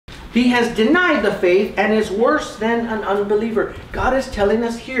He has denied the faith and is worse than an unbeliever. God is telling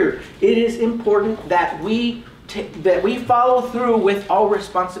us here, it is important that we follow through with all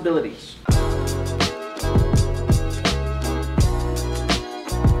responsibilities.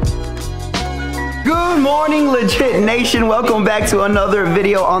 Good morning, Legit Nation. Welcome back to another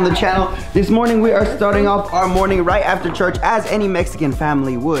video on the channel. This morning we are starting off our morning right after church, as any Mexican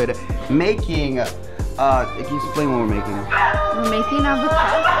family would, making, can you explain what we're making? We're making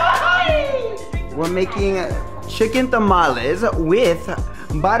avocado. We're making chicken tamales with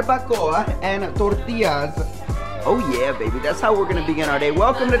barbacoa and tortillas. Oh yeah, baby, that's how we're gonna begin our day.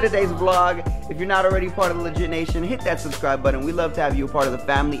 Welcome to today's vlog. If you're not already part of the Legit Nation, hit that subscribe button. We love to have you a part of the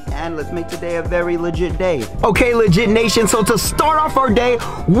family, and let's make today a very legit day. Okay, Legit Nation, so to start off our day,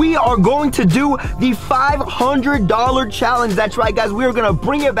 we are going to do the $500 challenge. That's right, guys, we're gonna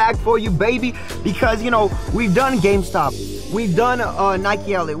bring it back for you, baby, because, you know, we've done GameStop, we've done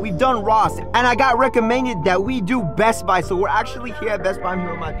Nike Outlet, we've done Ross, and I got recommended that we do Best Buy. So we're actually here at Best Buy. I'm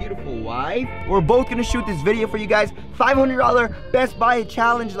here with my beautiful wife. We're both gonna shoot this video for you guys. $500 Best Buy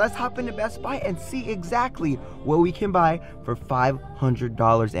challenge. Let's hop into Best Buy and see exactly what we can buy for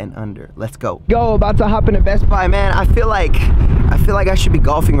 $500 and under. Let's go. Go, about to hop into Best Buy, man. I feel like I should be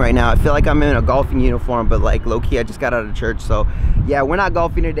golfing right now. I feel like I'm in a golfing uniform, but like low-key, I just got out of church. So yeah, we're not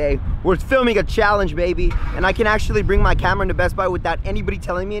golfing today. We're filming a challenge, baby. And I can actually bring my camera into Best Buy without anybody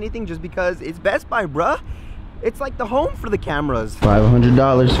telling me anything, just because it's Best Buy, bruh. It's like the home for the cameras. $500,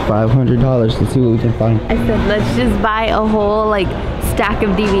 $500. Let's see what we can find. I said, let's just buy a whole like stack of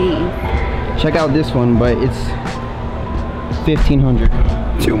DVDs. Check out this one, but it's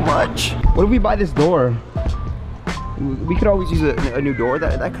 $1,500. Too much. What if we buy this door? We could always use a new door.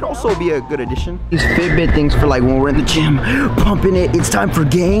 That could also be a good addition. These Fitbit things for like when we're in the gym, pumping it. It's time for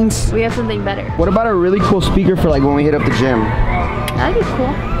gains. We have something better. What about a really cool speaker for like when we hit up the gym? That'd be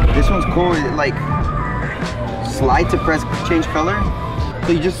cool. This one's cool. It like slide to press change color.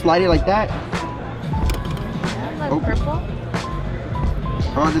 So you just slide it like that. Yeah, like purple.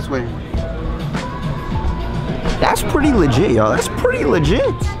 Oh, this way. That's pretty legit, y'all. That's pretty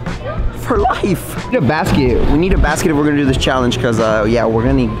legit. For life. We need a basket. We need a basket if we're gonna do this challenge, because yeah, we're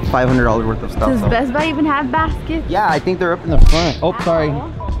gonna need $500 worth of stuff. Does Best Buy even have baskets? Yeah, I think they're up in the front. Oh, sorry.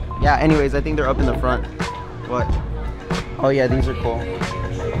 Yeah, anyways, I think they're up in the front. What? Oh yeah, these are cool.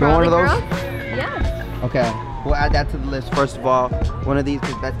 You want one of those? Yes. Okay, we'll add that to the list first of all. One of these,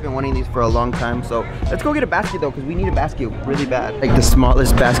 because Beth's been wanting these for a long time. So let's go get a basket though, because we need a basket really bad. Like the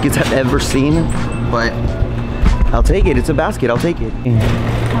smallest baskets I've ever seen, but I'll take it. It's a basket. I'll take it.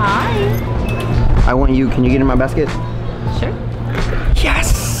 Hi. I want you. Can you get in my basket? Sure.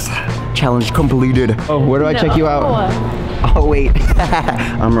 Yes! Challenge completed. Oh, where do I check you out? Oh, wait.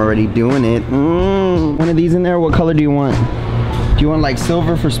 I'm already doing it. One of these in there. What color do you want? Do you want like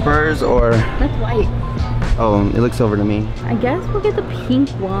silver for Spurs or? That's white. Oh, it looks silver to me. I guess we'll get the pink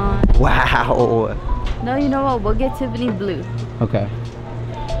one. Wow. No, you know what? We'll get Tiffany blue. Okay.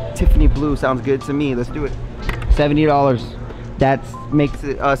 Tiffany blue sounds good to me. Let's do it. $70. That makes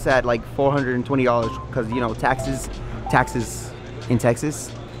us at like $420 because, you know, taxes in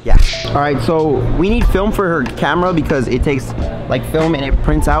Texas. Yeah. All right, so we need film for her camera because it takes like film and it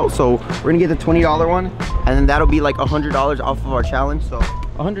prints out. So we're gonna get the $20 one, and then that'll be like $100 off of our challenge. So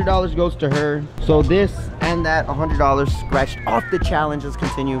 $100 goes to her. So this and that $100 scratched off the challenge. Let's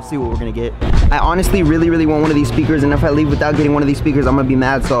continue, see what we're gonna get. I honestly really want one of these speakers, and if I leave without getting one of these speakers, I'm gonna be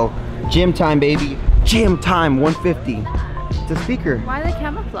mad. So gym time, baby. Gym time, 150. It's a speaker. Why the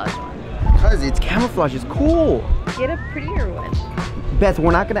camouflage one? Because it's camouflage, it's cool. Get a prettier one. Beth,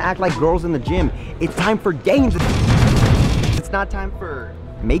 we're not gonna act like girls in the gym. It's time for games. It's not time for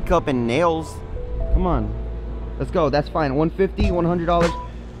makeup and nails. Come on, let's go. That's fine. 150,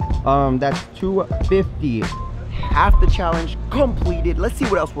 $100. That's $250. Half the challenge completed. Let's see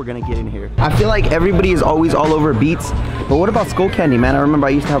what else we're gonna get in here. I feel like everybody is always all over Beats, but what about Skull Candy, man? I remember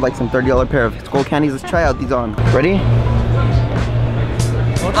I used to have like some $30 pair of Skull Candies. Let's try out these on. Ready?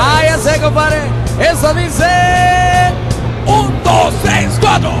 Ah, ya sé, compadre. Eso dice 1, 2, 3,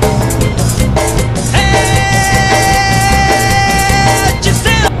 4.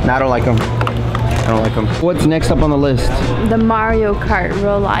 No, I don't like them. I don't like them. What's next up on the list? The Mario Kart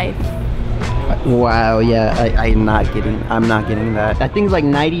real life. Wow, yeah, I'm not getting that. That thing's like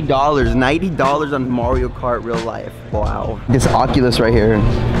 $90. $90 on Mario Kart real life. Wow. This Oculus right here,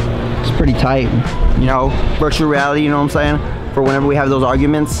 it's pretty tight. You know, virtual reality, you know what I'm saying? For whenever we have those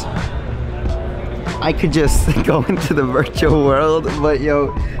arguments, I could just go into the virtual world, but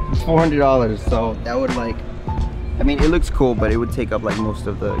yo, it's $400, so that would like I mean, it looks cool, but it would take up like most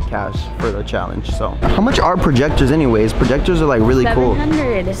of the cash for the challenge. So, how much are projectors anyways? Projectors are like really cool.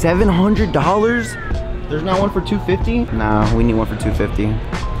 $700. There's not one for $250? Nah, we need one for $250.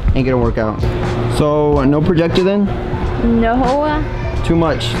 Ain't gonna work out. So, no projector then? No. Too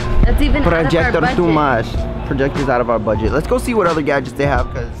much. That's even Projector out of our too budget. much. Projector's out of our budget. Let's go see what other gadgets they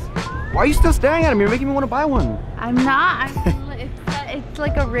have, because why are you still staring at them? You're making me want to buy one. I'm not. It's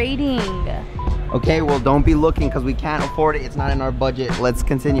like a rating. Okay, well, don't be looking because we can't afford it. It's not in our budget. Let's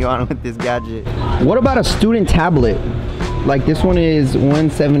continue on with this gadget. What about a student tablet? Like this one is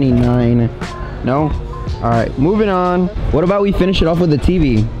 $179. No? All right, moving on. What about we finish it off with a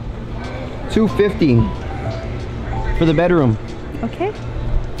TV? $250 for the bedroom. Okay.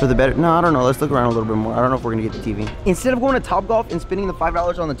 For the better, no, I don't know. Let's look around a little bit more. I don't know if we're gonna get the TV. Instead of going to Topgolf and spending the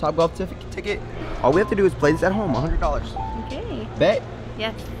 $5 on the Topgolf ticket, all we have to do is play this at home. $100. Okay. Bet?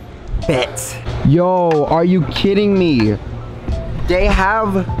 Yes. Bet. Yo, are you kidding me? They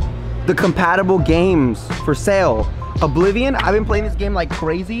have the compatible games for sale. Oblivion, I've been playing this game like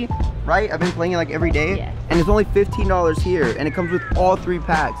crazy, right? I've been playing it like every day, yeah. And it's only $15 here, and it comes with all 3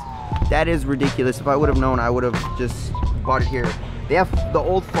 packs. That is ridiculous. If I would have known, I would have just bought it here. They have the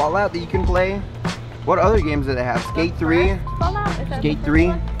old Fallout that you can play. What other games do they have? Skate 3? Skate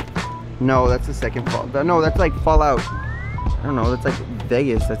 3? No, that's the second Fallout. No, that's like Fallout. I don't know, that's like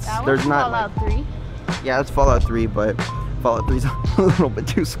Vegas. There's not Fallout like, 3? Yeah, that's Fallout 3, but Fallout 3 is a little bit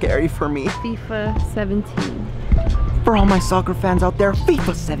too scary for me. FIFA 17. For all my soccer fans out there,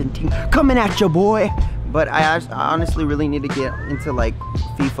 FIFA 17 coming at you, boy. But I honestly really need to get into like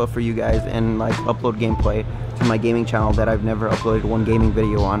FIFA for you guys and like upload gameplay to my gaming channel that I've never uploaded one gaming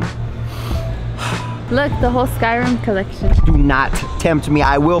video on. Look, the whole Skyrim collection. Do not tempt me,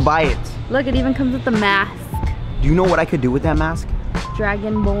 I will buy it. Look, it even comes with the mask. Do you know what I could do with that mask?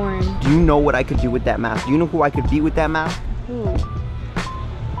 Dragonborn. Do you know what I could do with that mask? Do you know who I could be with that mask? Who?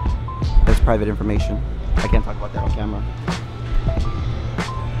 That's private information. I can't talk about that on camera.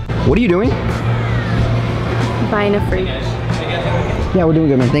 What are you doing? Buying a fridge. Yeah, we're doing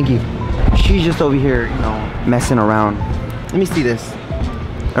good, man. Thank you. She's just over here, you know, messing around. Let me see this.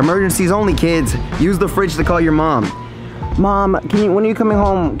 Emergencies only, kids. Use the fridge to call your mom. Mom, when are you coming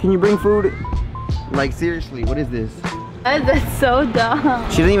home? Can you bring food? Like, seriously, what is this? That's so dumb.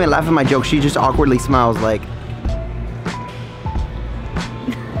 She doesn't even laugh at my joke. She just awkwardly smiles like.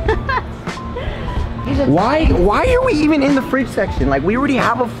 Why are we even in the fridge section? Like, we already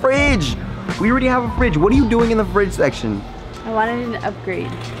have a fridge. We already have a fridge. What are you doing in the fridge section? I wanted an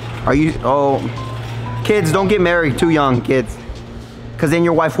upgrade. Are you, oh. Kids, don't get married too young, kids. Because then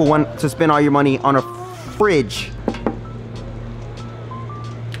your wife will want to spend all your money on a fridge.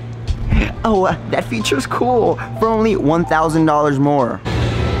 Oh, that feature's cool. For only $1,000 more.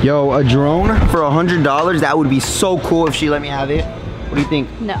 Yo, a drone for $100? That would be so cool if she let me have it. What do you think?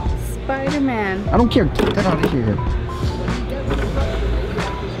 No. Spider-Man. I don't care. Get that out of here.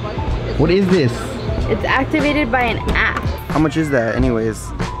 What is this? It's activated by an app. How much is that anyways?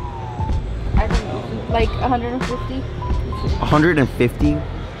 I don't know. Like 150? 150?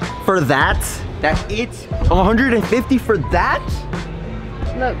 For that? That's it? 150 for that?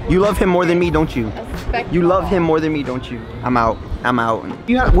 Look. You love him more than me, don't you? You love him more than me, don't you? I'm out. I'm out. What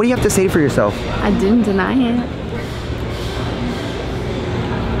do you have to say for yourself? I didn't deny it.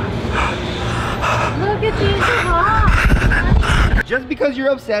 Look at these hot. Just because you're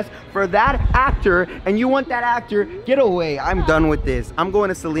obsessed for that actor and you want that actor, get away. I'm done with this. I'm going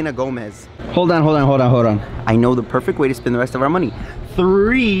to Selena Gomez. Hold on. I know the perfect way to spend the rest of our money.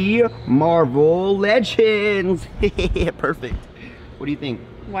 3 Marvel Legends. Perfect. What do you think?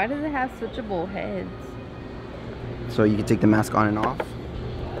 Why does it have switchable heads? So you can take the mask on and off.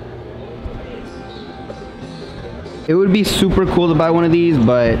 It would be super cool to buy one of these,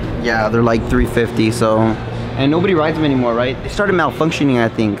 but yeah, they're like $350, so. And nobody rides them anymore, right? They started malfunctioning, I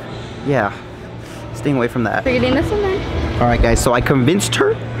think. Yeah, staying away from that. Are you getting this one then? All right, guys, so I convinced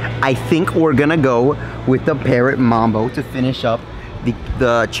her. I think we're gonna go with the Parrot Mambo to finish up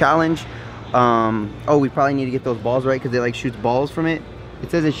the challenge. Oh, we probably need to get those balls, right? Because it like shoots balls from it. It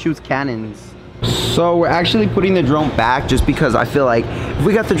says it shoots cannons. So we're actually putting the drone back just because I feel like if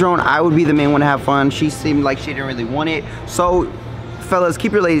we got the drone, I would be the main one to have fun. She seemed like she didn't really want it. So fellas,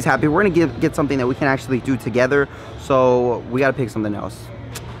 keep your ladies happy. We're gonna get something that we can actually do together. So we gotta pick something else.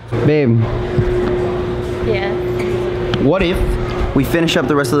 Babe. Yeah. What if we finish up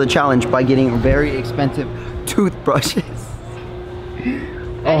the rest of the challenge by getting very expensive toothbrushes?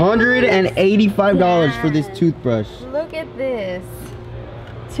 $185 for this toothbrush. Look at this.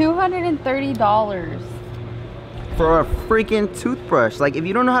 $230. For a freaking toothbrush. Like, if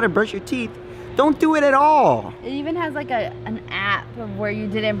you don't know how to brush your teeth, Don't do it at all. It even has like an app of where you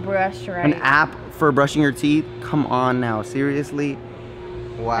didn't brush right. An app for brushing your teeth? Come on now, seriously?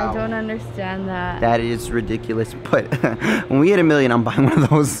 Wow. I don't understand that. That is ridiculous, but when we hit 1 million, I'm buying one of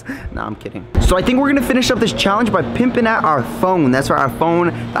those. No, I'm kidding. So I think we're gonna finish up this challenge by pimping out our phone. That's our phone,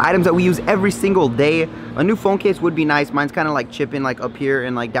 the items that we use every single day. A new phone case would be nice. Mine's kind of like chipping like up here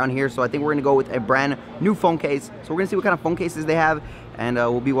and like down here. So I think we're gonna go with a brand new phone case. So we're gonna see what kind of phone cases they have, and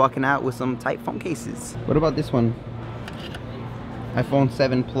we'll be walking out with some tight phone cases. What about this one? iPhone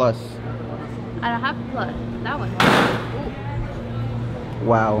 7 Plus. I don't have plus. That one.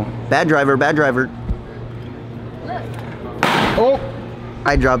 Wow. Bad driver, bad driver. Look. Oh,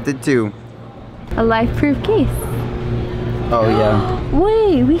 I dropped it too. A life-proof case. Oh yeah.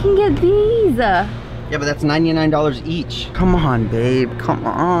 Wait, we can get these. Yeah, but that's $99 each. Come on, babe, come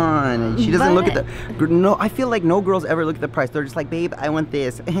on. She doesn't look at the, no, I feel like no girls ever look at the price. They're just like, babe, I want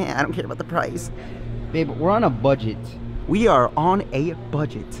this. I don't care about the price. Babe, we're on a budget. We are on a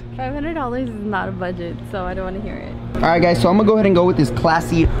budget. $500 is not a budget, so I don't want to hear it. All right, guys, so I'm gonna go ahead and go with this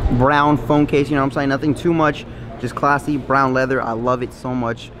classy brown phone case. You know what I'm saying? Nothing too much, just classy brown leather. I love it so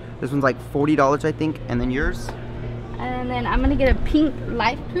much. This one's like $40, I think. And then yours? And then I'm gonna get a pink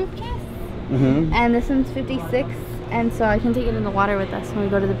life-proof case. And this one's 56, and so I can take it in the water with us when we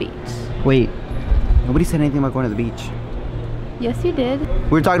go to the beach. Wait, nobody said anything about going to the beach. Yes, you did. We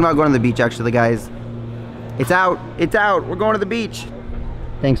were talking about going to the beach, actually, guys. It's out. It's out. We're going to the beach.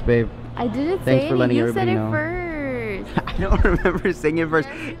 Thanks, babe. I didn't Thanks say for it. letting You everybody said it know. first. I don't remember saying it first.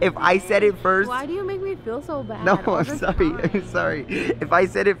 If I said it first... Why do you make me feel so bad? No, all I'm the sorry. time? I'm sorry. If I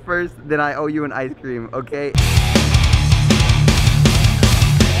said it first, then I owe you an ice cream, okay?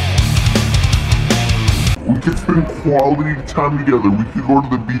 We could spend quality time together. We could go to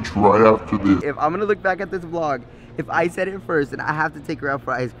the beach right after this. If I'm gonna look back at this vlog, if I said it first, then I have to take her out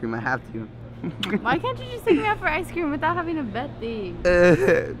for ice cream. I have to. Why can't you just take me out for ice cream without having a bet thing?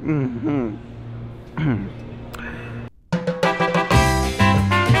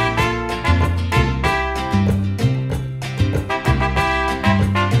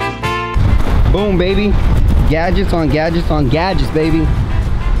 Boom, baby. Gadgets on gadgets on gadgets, baby.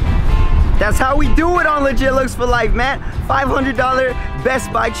 That's how we do it on Legit Looks for Life, man. $500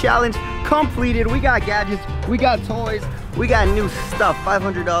 Best Buy challenge completed. We got gadgets, we got toys, we got new stuff.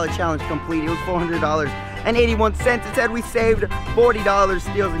 $500 challenge complete. It was $400.81. It said we saved $40.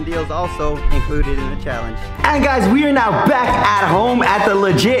 Steals and deals also included in the challenge. And guys, we are now back at home at the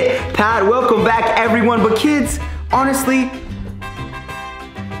Legit Pad. Welcome back, everyone. But kids, honestly,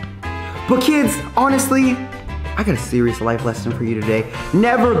 I got a serious life lesson for you today.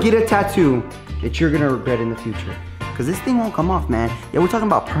 Never get a tattoo that you're gonna regret in the future. Cause this thing won't come off, man. Yeah, we're talking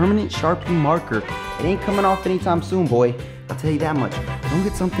about permanent Sharpie marker. It ain't coming off anytime soon, boy. I'll tell you that much. Don't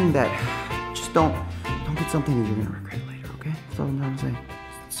get something that, just don't get something that you're gonna regret later, okay? That's all I'm trying to say.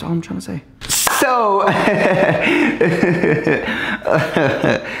 That's all I'm trying to say. So,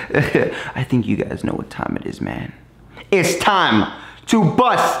 I think you guys know what time it is, man. It's time to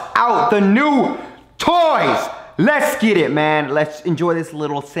bust out the new toys. Let's get it, man. Let's enjoy this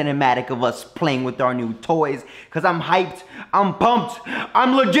little cinematic of us playing with our new toys. Cause I'm hyped, I'm pumped,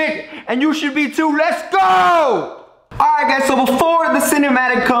 I'm legit, and you should be too. Let's go! Alright guys, so before the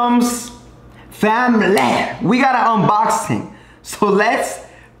cinematic comes, family, we got an unboxing. So let's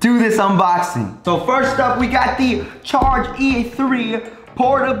do this unboxing. So first up, we got the Charge E3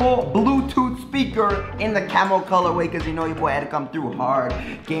 portable Bluetooth speaker in the camo colorway, because you know your boy had to come through hard.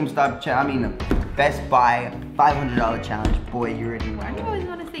 GameStop, Best Buy, $500 challenge. Boy, you already know. Why do you always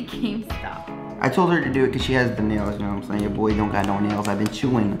want to say GameStop? I told her to do it because she has the nails, you know what I'm saying? Your boy don't got no nails. I've been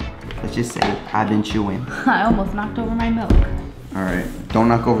chewing. Let's just say, I've been chewing. I almost knocked over my milk. Alright, don't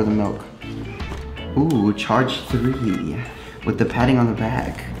knock over the milk. Ooh, Charge 3 with the padding on the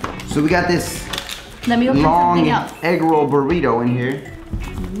back. So we got this Let me open long something else. egg roll burrito in here.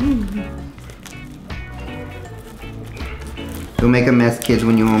 Don't make a mess, kids,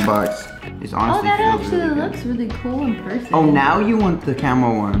 when you unbox. It's honestly Oh, that feels actually really good. looks really cool in person. Oh, now you want the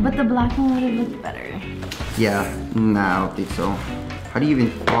camo one? But the black one would have looked better. Yeah, nah, I don't think so. How do you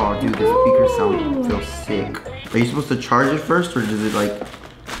even, oh dude, the speaker sound feels sick. Are you supposed to charge it first, or does it like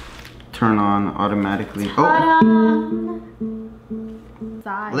turn on automatically? Oh,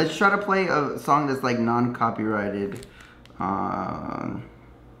 Side. let's try to play a song that's like non-copyrighted.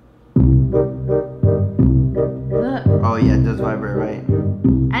 Look. Oh yeah, it does vibrate, right?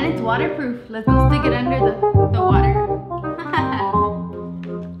 And it's waterproof. Let's go stick it under the water.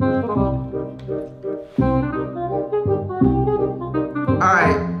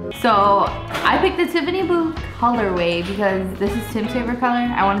 Alright. So, I picked the Tiffany book. colorway because this is Tim's favorite color.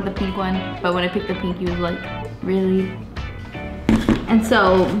 I wanted the pink one, but when I picked the pink, he was like, really? And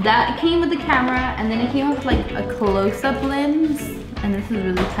so that came with the camera, and then it came with like a close-up lens, and this is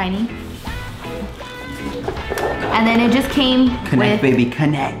really tiny. And then it just came Connect, with baby,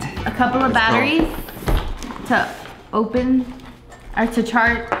 connect. a couple of batteries to open, or to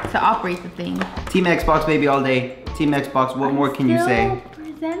charge, to operate the thing. Team Xbox, baby, all day. Team Xbox, what more can you say?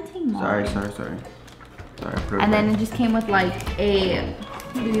 Presenting more. Sorry. And then it just came with like a,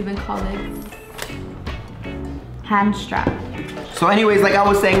 what do you even call it? Hand strap. So anyways, like I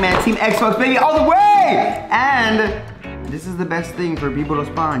was saying, man, Team Xbox, baby, all the way! And this is the best thing for people to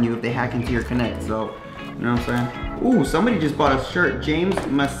spy on you if they hack into your Connect, so, you know what I'm saying? Ooh, somebody just bought a shirt, James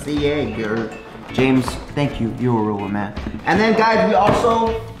Macieg, or James, thank you, you're a real one, man. And then guys, we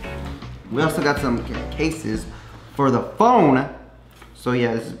also got some cases for the phone. So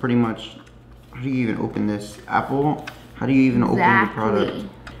yeah, this is pretty much, how do you even open this? Apple, how do you even open the product?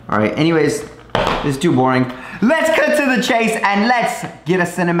 All right, anyways, this is too boring. Let's cut to the chase and let's get a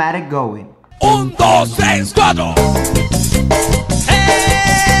cinematic going. 1, 2, 3, 4.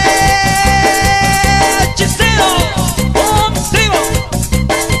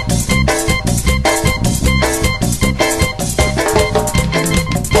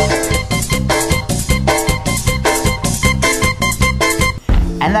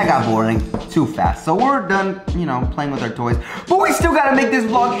 And that got boring too fast. So we're done, you know, playing with our toys. But we still gotta make this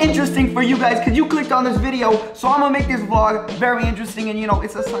vlog interesting for you guys because you clicked on this video. So I'm gonna make this vlog very interesting, and you know,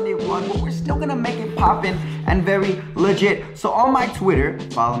 it's a Sunday vlog, but we're still gonna make it poppin' and very legit. So on my Twitter,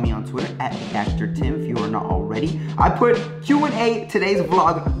 follow me on Twitter at Dr. Tim if you are not already. I put Q&A, today's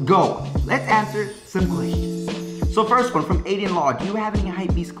vlog, go. Let's answer some questions. So first one from Aiden Law. Do you have any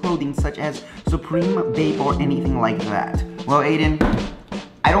hypebeast clothing such as Supreme, Babe, or anything like that? Well, Aiden,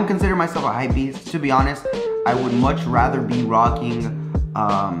 I don't consider myself a hypebeast. To be honest, I would much rather be rocking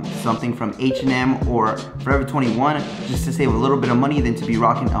something from H&M or Forever 21 just to save a little bit of money than to be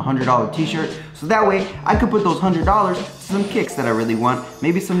rocking a $100 t-shirt. So that way, I could put those $100 to some kicks that I really want,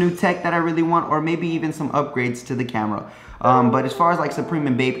 maybe some new tech that I really want, or maybe even some upgrades to the camera. But as far as like Supreme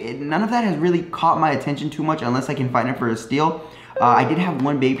and Babe, none of that has really caught my attention too much unless I can find it for a steal. I did have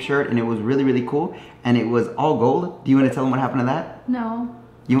one Babe shirt and it was really, really cool, and it was all gold. Do you want to tell them what happened to that? No.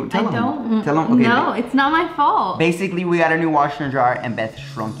 You tell them. Don't. Tell them. Okay. No, it's not my fault. Basically, we got a new washer and dryer, and Beth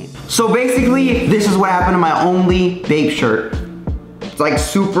shrunk it. So basically, this is what happened to my only Babe shirt. It's like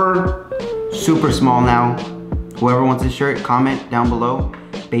super, super small now. Whoever wants this shirt, comment down below,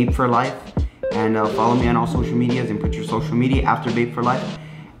 Babe for life, and follow me on all social medias and put your social media after Babe for life,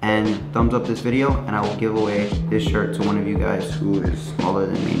 and thumbs up this video, and I will give away this shirt to one of you guys who is smaller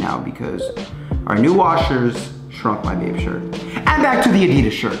than me now because our new washers shrunk my Babe shirt. And back to the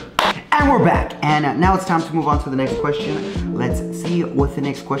Adidas shirt. And we're back. And now it's time to move on to the next question. Let's see what the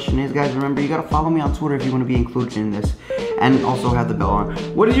next question is, guys. Remember, you gotta follow me on Twitter if you want to be included in this. And also have the bell on.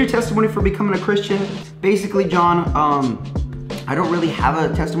 What is your testimony for becoming a Christian? Basically, John, I don't really have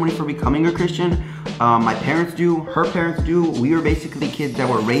a testimony for becoming a Christian. My parents do, her parents do. We were basically kids that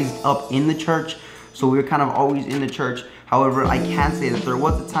were raised up in the church. So we were kind of always in the church. However, I can say that there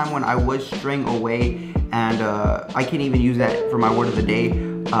was a time when I was straying away, and I can't even use that for my word of the day,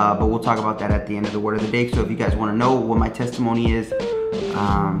 but we'll talk about that at the end of the word of the day. So if you guys want to know what my testimony is,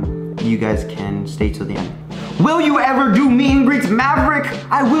 you guys can stay till the end. Will you ever do meet and greets, Maverick?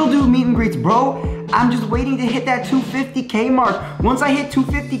 I will do meet and greets, bro. I'm just waiting to hit that 250K mark. Once I hit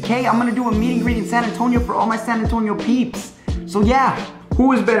 250K, I'm gonna do a meet and greet in San Antonio for all my San Antonio peeps. So yeah,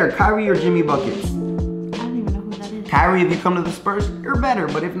 who is better, Kyrie or Jimmy Buckets? Kyrie, if you come to the Spurs, you're better,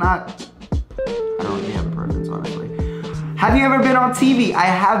 but if not, I don't really have a preference, honestly. Have you ever been on TV? I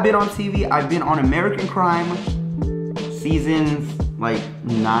have been on TV. I've been on American Crime, seasons like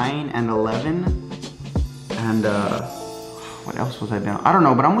 9 and 11. And what else was I been on? I don't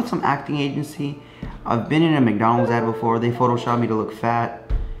know, but I'm with some acting agency. I've been in a McDonald's ad before. They photoshopped me to look fat.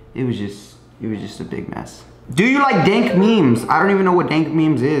 It was just a big mess. Do you like dank memes? I don't even know what dank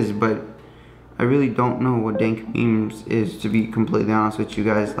memes is, but I really don't know what dank memes is, to be completely honest with you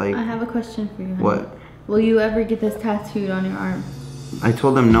guys. Like, I have a question for you. What? Will you ever get this tattooed on your arm? I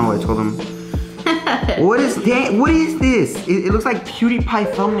told them no. I told them. What is this? It looks like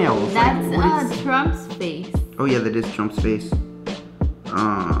PewDiePie thumbnails. That's like, Trump's face. Oh yeah, that is Trump's face.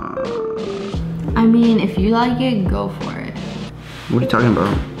 I mean, if you like it, go for it. What are you talking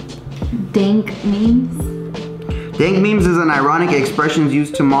about? Dank memes. Dank memes is an ironic expression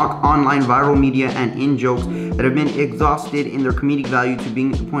used to mock online viral media and in-jokes that have been exhausted in their comedic value to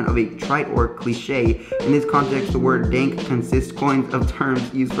being the point of a trite or cliche. In this context, the word dank consists coins of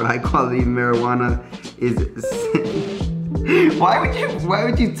terms used for high-quality marijuana is... Why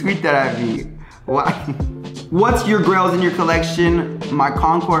would you tweet that at me? Why? What's your grails in your collection? My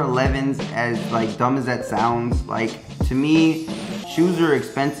Concord 11s, as like dumb as that sounds, like to me, shoes are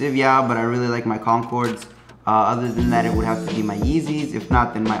expensive, yeah, but I really like my Concords. Other than that, it would have to be my Yeezys. If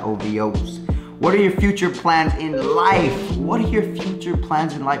not, then my OVOs. What are your future plans in life? What are your future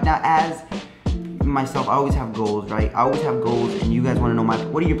plans in life? Now, as myself, I always have goals, right? I always have goals, and you guys want to know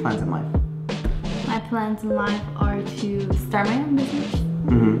what are your plans in life? My plans in life are to start my own business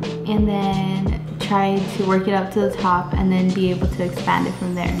and then try to work it up to the top and then be able to expand it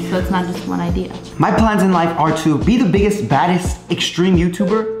from there. So it's not just one idea. My plans in life are to be the biggest, baddest, extreme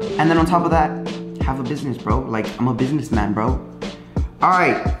YouTuber, and then on top of that, have a business, bro. Like, I'm a businessman, bro. All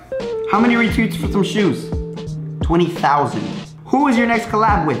right, how many retweets for some shoes? 20,000. Who is your next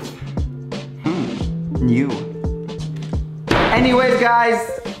collab with? You. Anyways,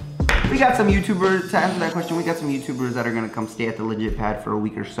 guys, we got some YouTubers, to answer that question, we got some YouTubers that are gonna come stay at the Legit Pad for a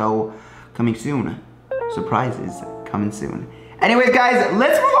week or so. Coming soon. Surprises coming soon. Anyways, guys,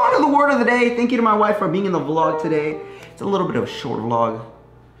 let's move on to the word of the day. Thank you to my wife for being in the vlog today. It's a little bit of a short vlog.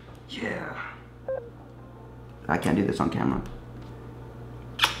 Yeah. I can't do this on camera.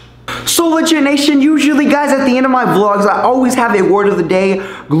 So Legit Nation, usually guys at the end of my vlogs, I always have a word of the day.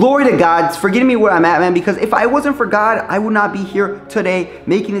 Glory to God for getting me where I'm at, man, because if I wasn't for God, I would not be here today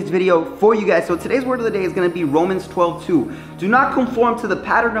making this video for you guys. So today's word of the day is going to be Romans 12:2. Do not conform to the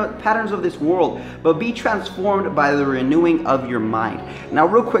patterns of this world, but be transformed by the renewing of your mind. Now,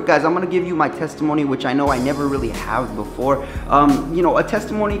 real quick, guys, I'm going to give you my testimony, which I know I never really have before. You know, a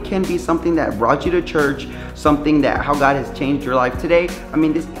testimony can be something that brought you to church, something that how God has changed your life today. I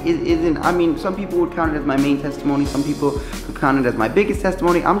mean, this isn't, I mean, some people would count it as my main testimony. Some people could count it as my biggest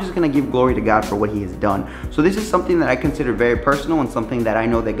testimony. I'm just going to give glory to God for what he has done. So this is something that I consider very personal and something that I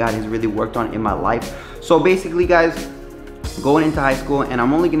know that God has really worked on in my life. So basically, guys, going into high school, and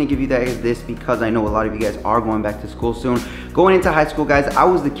I'm only going to give you guys this because I know a lot of you guys are going back to school soon. Going into high school, guys, I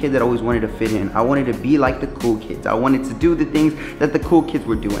was the kid that always wanted to fit in. I wanted to be like the cool kids. I wanted to do the things that the cool kids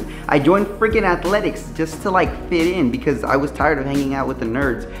were doing. I joined freaking athletics just to like fit in because I was tired of hanging out with the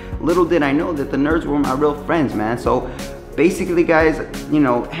nerds. Little did I know that the nerds were my real friends, man. So basically, guys, you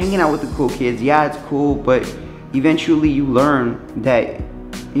know, hanging out with the cool kids, yeah, it's cool, but eventually you learn that,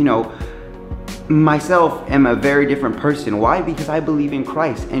 you know, myself am a very different person. Why? Because I believe in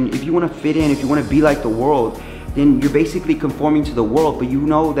Christ. And if you want to fit in, if you want to be like the world, then you're basically conforming to the world. But you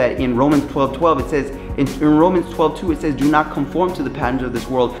know that in Romans 12:12 it says, in Romans 12:2 it says, do not conform to the patterns of this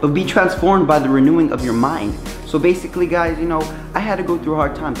world, but be transformed by the renewing of your mind. So basically, guys, you know, I had to go through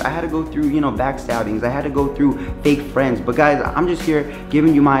hard times. I had to go through, you know, backstabbings. I had to go through fake friends. But guys, I'm just here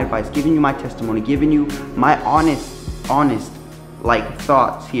giving you my advice, giving you my testimony, giving you my honest like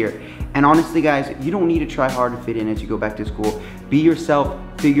thoughts here. And honestly, guys, you don't need to try hard to fit in as you go back to school. Be yourself,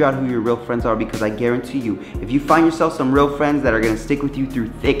 figure out who your real friends are, because I guarantee you, if you find yourself some real friends that are gonna stick with you through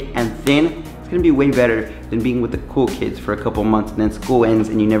thick and thin, it's gonna be way better than being with the cool kids for a couple months and then school ends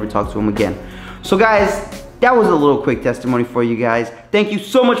and you never talk to them again. So guys, that was a little quick testimony for you guys. Thank you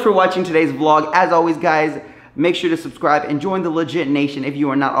so much for watching today's vlog. As always, guys, make sure to subscribe and join the Legit Nation if you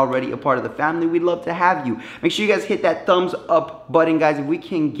are not already a part of the family. We'd love to have you. Make sure you guys hit that thumbs up button, guys. If we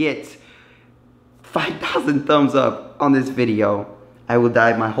can get 5,000 thumbs up on this video, I will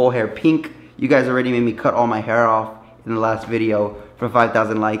dye my whole hair pink. You guys already made me cut all my hair off in the last video for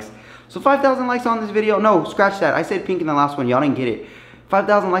 5,000 likes. So 5,000 likes on this video. No, scratch that. I said pink in the last one. Y'all didn't get it.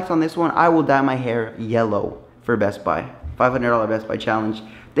 5,000 likes on this one. I will dye my hair yellow for Best Buy. $500 Best Buy challenge.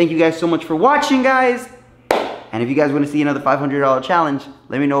 Thank you guys so much for watching, guys. And if you guys want to see another $500 challenge,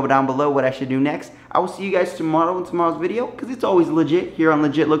 let me know down below what I should do next. I will see you guys tomorrow in tomorrow's video, because it's always legit here on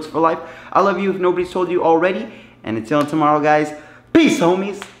Legit Looks for Life. I love you if nobody's told you already. And until tomorrow, guys, peace,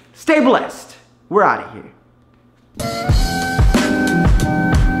 homies. Stay blessed. We're out of here.